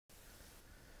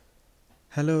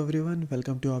Hello everyone,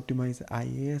 welcome to Optimize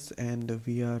IAS, and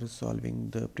we are solving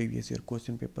the previous year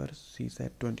question paper CSAT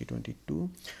 2022,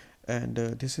 and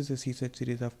this is a CSAT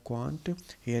series of Quant.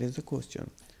 Here is the question.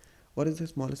 What is the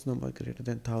smallest number greater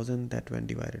than 1000 that when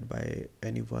divided by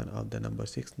any one of the number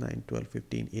 6, 9, 12,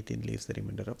 15, 18 leaves the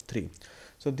remainder of 3?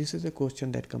 So this is a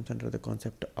question that comes under the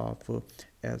concept of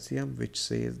LCM, which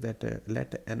says that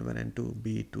let n1 and 2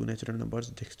 be two natural numbers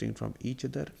distinct from each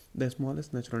other. The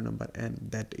smallest natural number n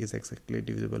that is exactly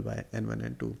divisible by n1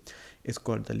 and 2 is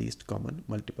called the least common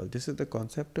multiple. This is the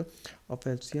concept of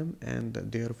LCM, and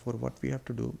therefore what we have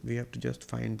to do, we have to just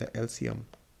find the LCM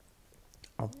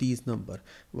of these number.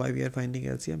 Why we are finding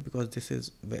LCM? Because this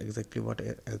is exactly what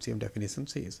LCM definition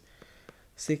says.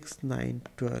 6, 9,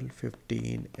 12,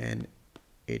 15 and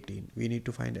 18. We need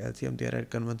to find LCM. There are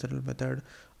conventional method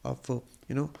of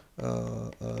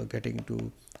getting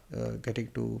to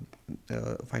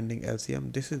finding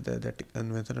LCM. This is that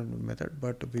conventional method,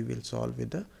 but we will solve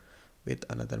with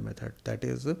another method. That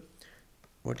is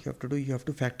what you have to do. You have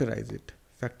to factorize it.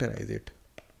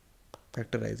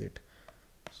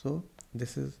 So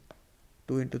this is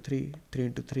 2 into 3, 3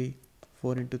 into 3,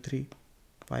 4 into 3,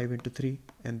 5 into 3,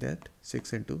 and that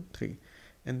 6 into 3,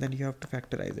 and then you have to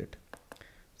factorize it.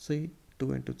 See,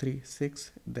 2 into 3,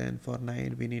 6, then for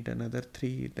 9 we need another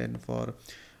 3, then for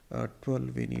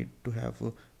 12 we need to have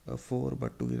 4,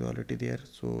 but 2 is already there,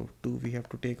 so 2 we have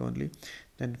to take only.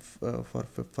 Then for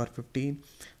 15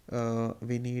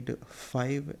 we need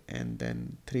 5, and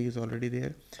then 3 is already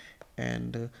there,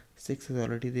 and 6 is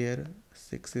already there.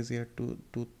 6 is here, 2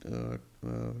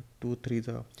 3s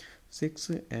are 6,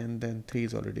 and then 3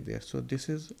 is already there. So this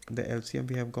is the LCM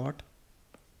we have got.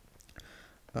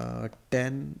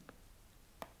 10,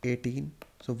 18,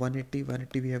 so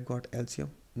 180 we have got LCM.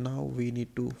 Now we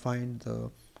need to find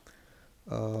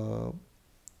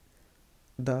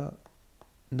the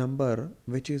number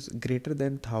which is greater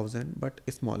than 1000 but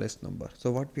smallest number.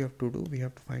 So what we have to do, we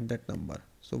have to find that number.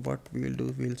 So what we will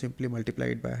do, we will simply multiply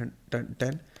it by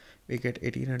 10. We get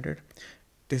 1800.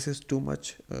 This is too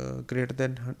much greater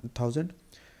than 1000.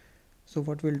 So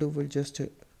what we'll do, we'll just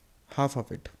half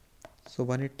of it. So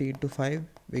 180 into 5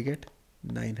 we get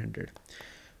 900.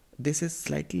 This is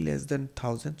slightly less than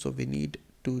 1000, so we need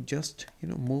to just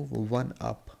move one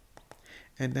up,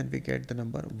 and then we get the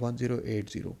number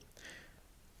 1080.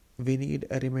 We need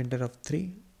a remainder of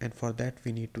 3, and for that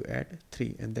we need to add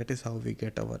 3, and that is how we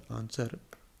get our answer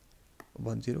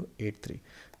 1083.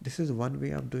 This is one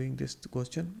way of doing this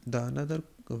question. The another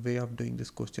way of doing this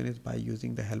question is by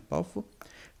using the help of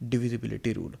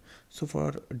divisibility rule. So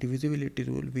for divisibility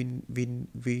rule,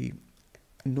 we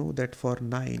know that for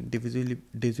 9,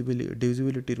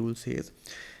 divisibility rule says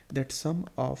that sum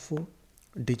of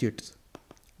digits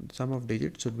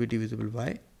should be divisible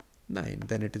by 9,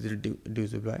 then it is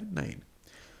divisible by 9.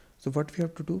 So what we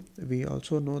have to do, we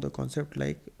also know the concept,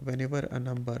 like whenever a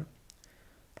number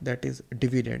that is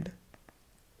dividend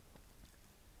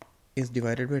is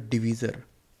divided by divisor,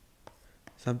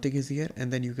 something is here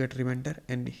and then you get remainder,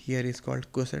 and here is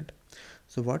called quotient.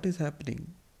 So what is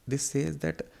happening, this says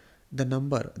that the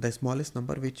number, the smallest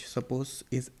number, which suppose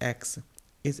is x,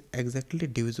 is exactly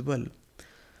divisible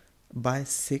by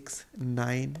 6,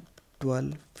 9,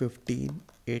 12, 15,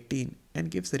 18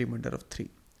 and gives a remainder of 3.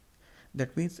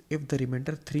 That means if the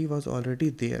remainder 3 was already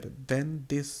there, then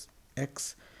this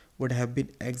x would have been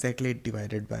exactly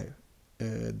divided by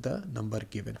the number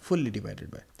given, fully divided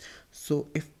by. So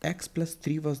if x plus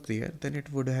 3 was there, then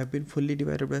it would have been fully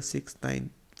divided by 6,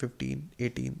 9, 15,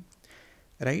 18,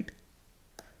 right?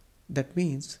 That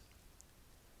means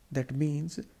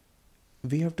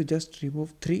we have to just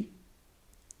remove 3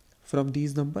 from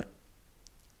these number,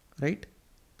 right?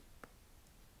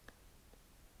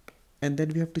 And then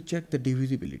we have to check the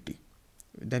divisibility.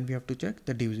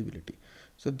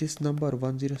 So this number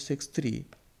 1063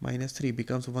 minus 3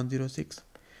 becomes 106.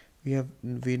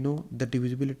 We know the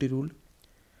divisibility rule.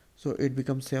 So it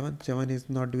becomes 7. 7 is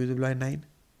not divisible by 9.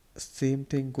 Same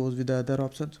thing goes with the other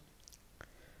options.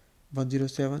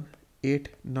 107, 8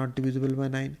 not divisible by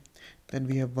 9. Then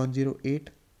we have 108.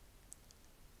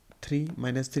 3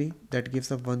 minus 3, that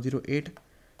gives us 108.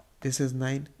 This is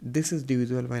 9. This is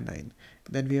divisible by 9.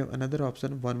 Then we have another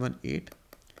option 118,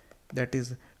 that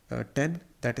is 10,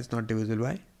 that is not divisible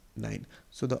by 9.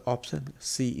 So the option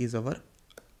C is our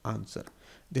answer.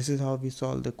 This is how we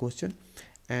solve the question,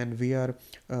 and we are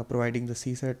providing the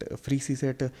CSAT free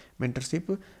CSAT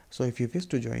mentorship. So if you wish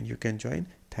to join, you can join.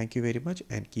 Thank you very much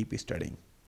and keep studying.